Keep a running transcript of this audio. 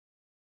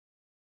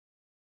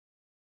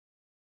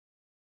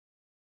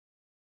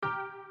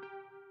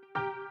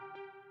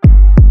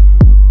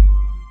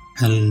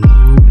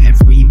Hello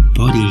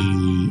everybody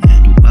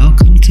and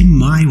welcome to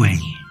My Way.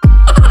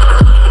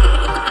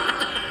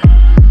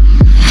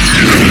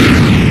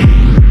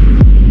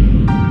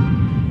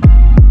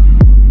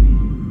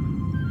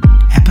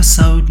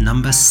 Episode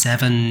number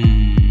 7.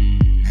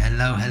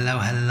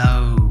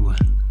 Hello.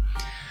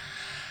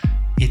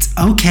 It's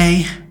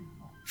okay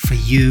for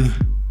you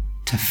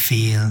to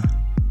feel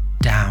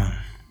down.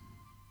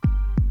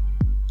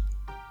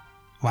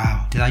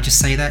 Wow, did I just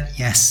say that?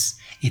 Yes.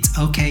 It's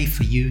okay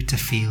for you to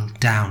feel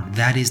down.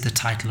 That is the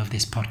title of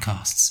this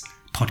podcast,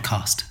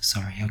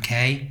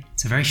 okay?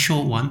 It's a very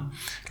short one,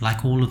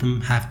 like all of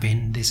them have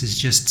been. This is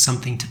just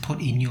something to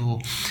put in your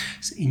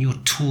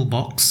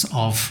toolbox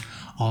of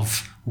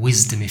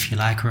wisdom, if you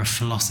like, or of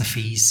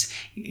philosophies,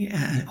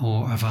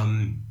 or of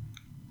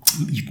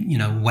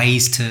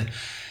ways to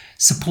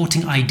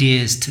supporting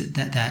ideas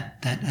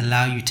that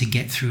allow you to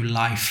get through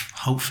life,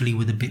 hopefully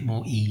with a bit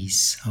more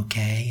ease,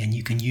 okay? And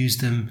you can use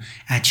them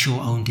at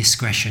your own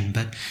discretion.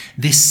 But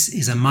this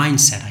is a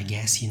mindset, I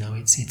guess,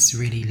 it's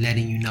really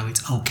letting you know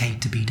it's okay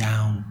to be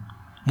down.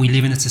 We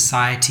live in a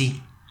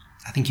society,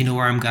 I think you know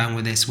where I'm going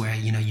with this, where,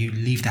 you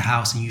leave the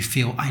house and you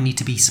feel, I need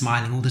to be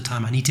smiling all the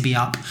time, I need to be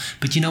up.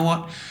 But you know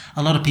what?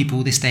 A lot of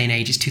people this day and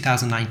age, it's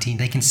 2019,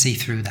 they can see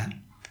through that.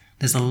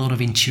 There's a lot of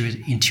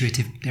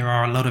there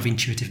are a lot of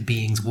intuitive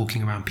beings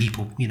walking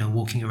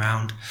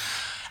around,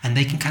 and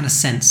they can kind of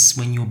sense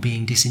when you're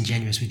being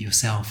disingenuous with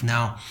yourself.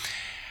 Now,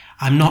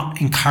 I'm not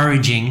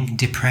encouraging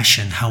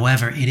depression.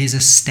 However, it is a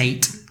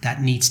state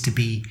that needs to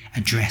be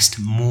addressed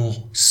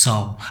more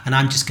so. And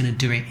I'm just going to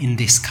do it in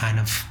this kind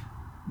of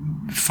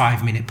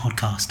 5-minute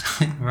podcast,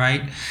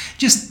 right?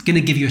 Just going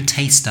to give you a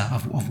taster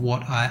of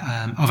what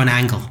of an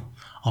angle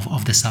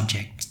of the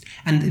subject.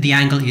 And the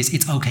angle is,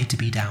 it's okay to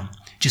be down.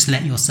 Just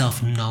let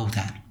yourself know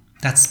that.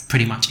 That's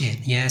pretty much it.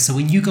 Yeah. So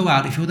when you go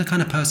out, if you're the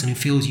kind of person who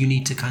feels you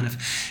need to kind of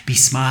be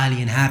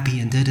smiley and happy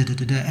and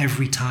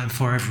every time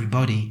for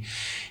everybody,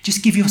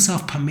 just give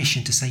yourself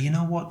permission to say, you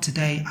know what,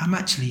 today I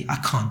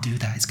can't do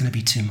that. It's going to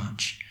be too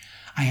much.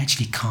 I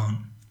actually can't.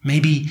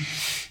 Maybe,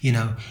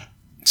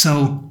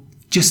 so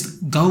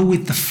just go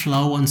with the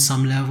flow on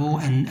some level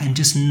and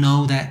just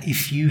know that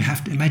if you're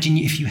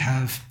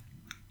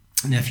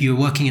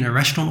working in a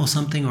restaurant or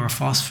something, or a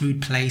fast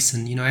food place,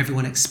 and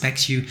everyone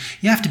expects you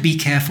have to be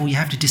careful, you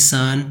have to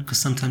discern, because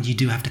sometimes you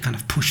do have to kind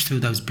of push through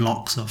those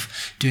blocks of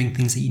doing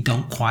things that you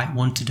don't quite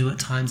want to do at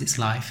times. It's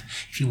life.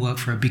 If you work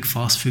for a big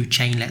fast food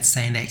chain, let's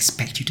say, and they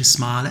expect you to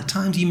smile, at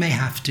times you may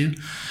have to.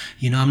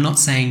 I'm not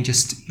saying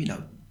just,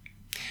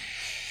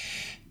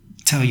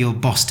 tell your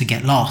boss to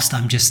get lost.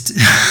 I'm just,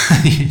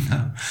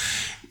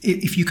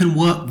 if you can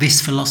work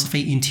this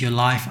philosophy into your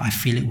life, I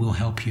feel it will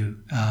help you,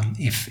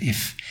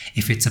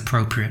 if it's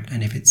appropriate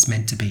and if it's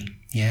meant to be.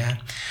 Yeah.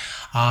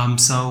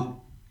 So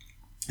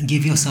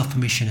give yourself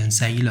permission and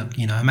say, look,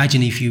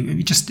 imagine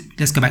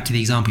let's go back to the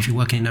example. If you're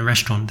working in a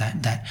restaurant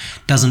that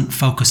doesn't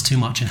focus too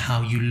much on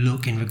how you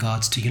look in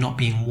regards to you're not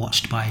being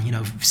watched by,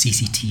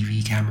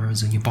 CCTV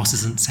cameras, and your boss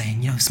isn't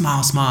saying,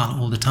 smile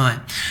all the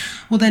time.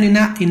 Well, then in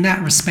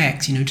that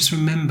respect, just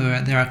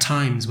remember there are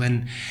times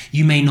when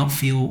you may not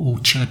feel all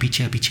chirpy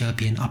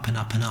and up and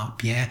up and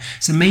up. Yeah.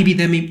 So maybe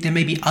there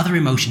may be other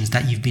emotions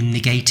that you've been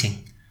negating.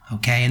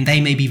 Okay. And they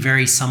may be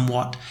very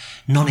somewhat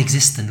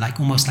non-existent, like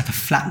almost like a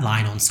flat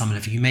line on some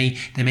level.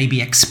 They may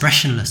be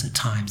expressionless at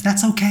times.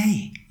 That's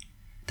okay.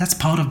 That's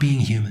part of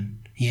being human.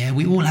 Yeah.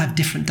 We all have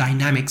different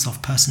dynamics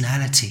of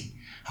personality.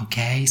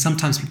 Okay.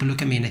 Sometimes people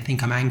look at me and they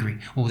think I'm angry,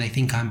 or they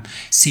think I'm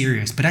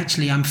serious, but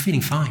actually I'm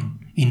feeling fine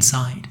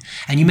inside.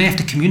 And you may have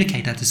to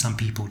communicate that to some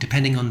people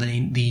depending on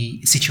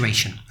the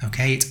situation.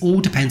 Okay. It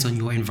all depends on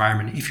your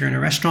environment. If you're in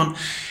a restaurant,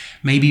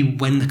 maybe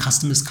when the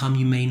customers come,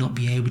 you may not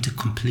be able to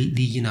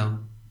completely,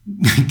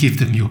 give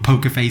them your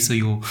poker face or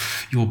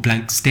your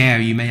blank stare.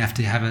 You may have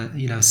to have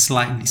a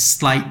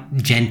slight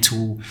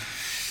gentle,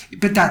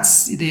 but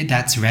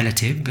that's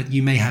relative. But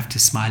you may have to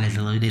smile a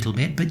little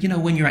bit. But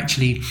when you're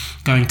actually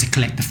going to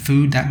collect the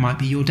food, that might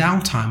be your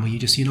downtime, where you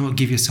just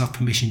give yourself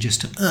permission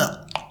just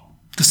to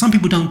because some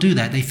people don't do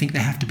that. They think they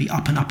have to be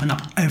up and up and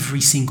up every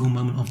single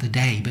moment of the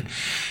day. But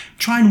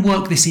try and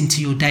work this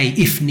into your day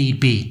if need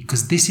be,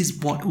 because this is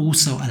what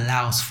also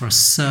allows for a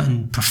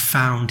certain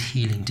profound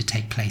healing to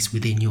take place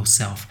within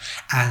yourself.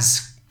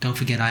 As, don't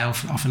forget, I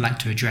often like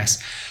to address,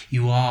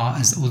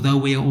 although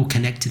we are all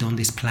connected on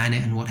this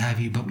planet and what have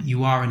you, but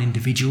you are an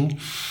individual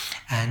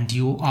and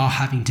you are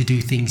having to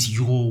do things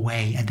your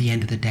way at the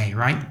end of the day,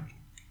 right?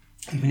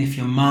 Even if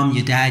your mum,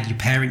 your dad, your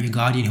parent, your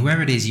guardian,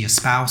 whoever it is, your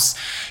spouse,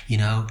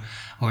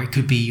 or it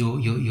could be your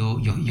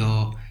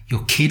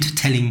kid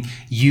telling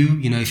you,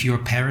 if you're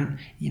a parent,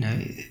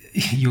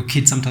 your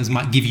kid sometimes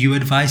might give you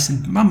advice,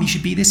 and mum, you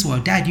should be this way,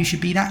 or dad, you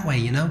should be that way,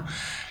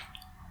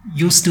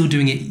 You're still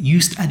doing it.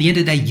 At the end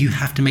of the day, you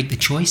have to make the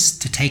choice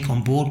to take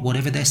on board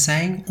whatever they're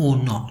saying or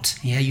not.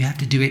 Yeah, you have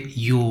to do it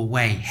your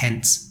way,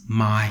 hence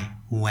my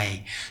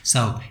way.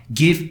 So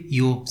give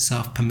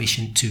yourself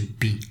permission to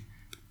be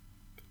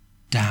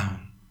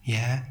down.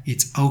 Yeah,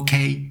 it's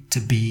okay to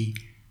be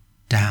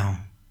down,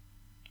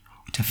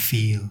 to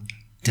feel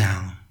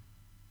down.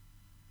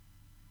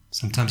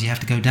 Sometimes you have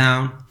to go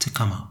down to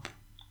come up.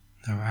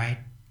 All right?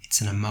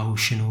 It's an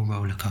emotional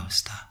roller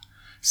coaster.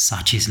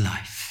 Such is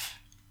life.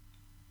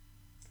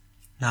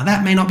 Now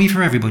that may not be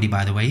for everybody,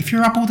 by the way. If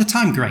you're up all the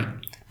time, great.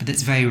 But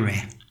it's very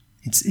rare.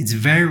 It's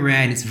very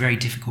rare, and it's very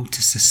difficult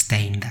to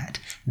sustain that.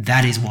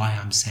 That is why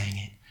I'm saying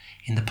it.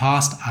 In the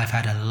past, I've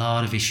had a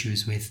lot of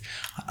issues with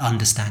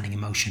understanding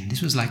emotion.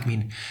 This was like,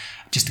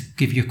 just to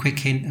give you a quick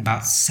hint,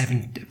 about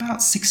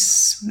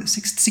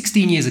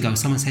 16 years ago,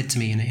 someone said to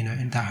me,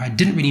 that I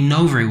didn't really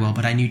know very well,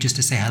 but I knew just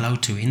to say hello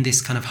to, in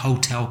this kind of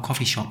hotel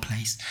coffee shop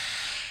place.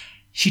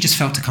 She just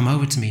felt to come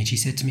over to me, and she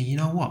said to me, you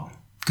know what?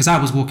 Because I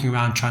was walking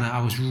around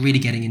I was really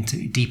getting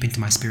deep into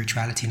my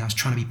spirituality, and I was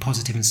trying to be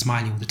positive and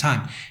smiling all the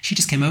time. She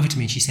just came over to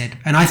me and she said,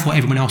 and I thought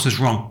everyone else was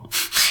wrong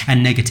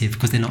and negative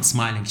because they're not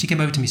smiling. She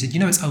came over to me and said,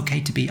 it's okay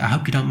to be, I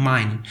hope you don't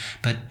mind,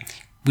 but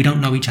we don't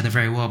know each other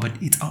very well, but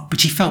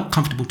she felt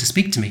comfortable to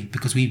speak to me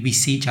because we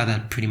see each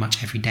other pretty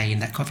much every day in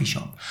that coffee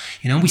shop.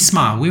 We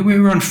smile. We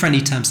were on friendly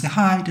terms. Say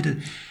hi.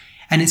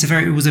 And it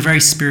was a very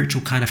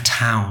spiritual kind of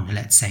town,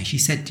 let's say. She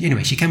said,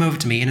 anyway, she came over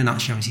to me in a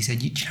nutshell and she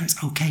said,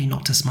 it's okay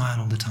not to smile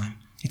all the time.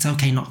 It's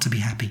okay not to be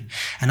happy.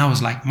 And I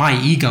was like, my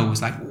ego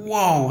was like,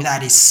 whoa,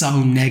 that is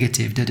so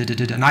negative.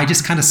 And I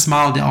just kind of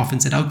smiled it off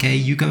and said, okay,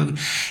 you go.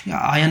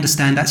 I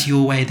understand that's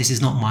your way. This is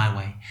not my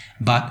way.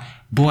 But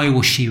boy,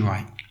 was she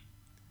right.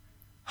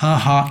 Her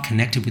heart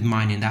connected with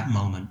mine in that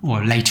moment,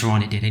 or later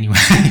on it did anyway,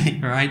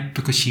 right?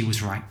 Because she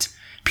was right,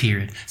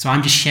 period. So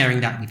I'm just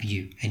sharing that with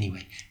you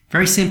anyway.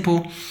 Very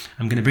simple.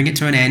 I'm going to bring it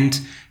to an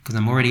end because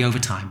I'm already over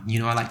time.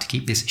 I like to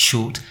keep this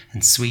short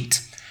and sweet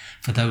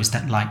for those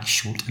that like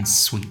short and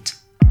sweet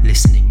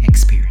listening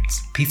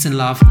experience. Peace and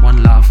love,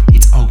 one love.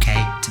 It's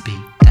okay to be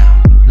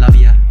down. Love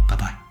ya.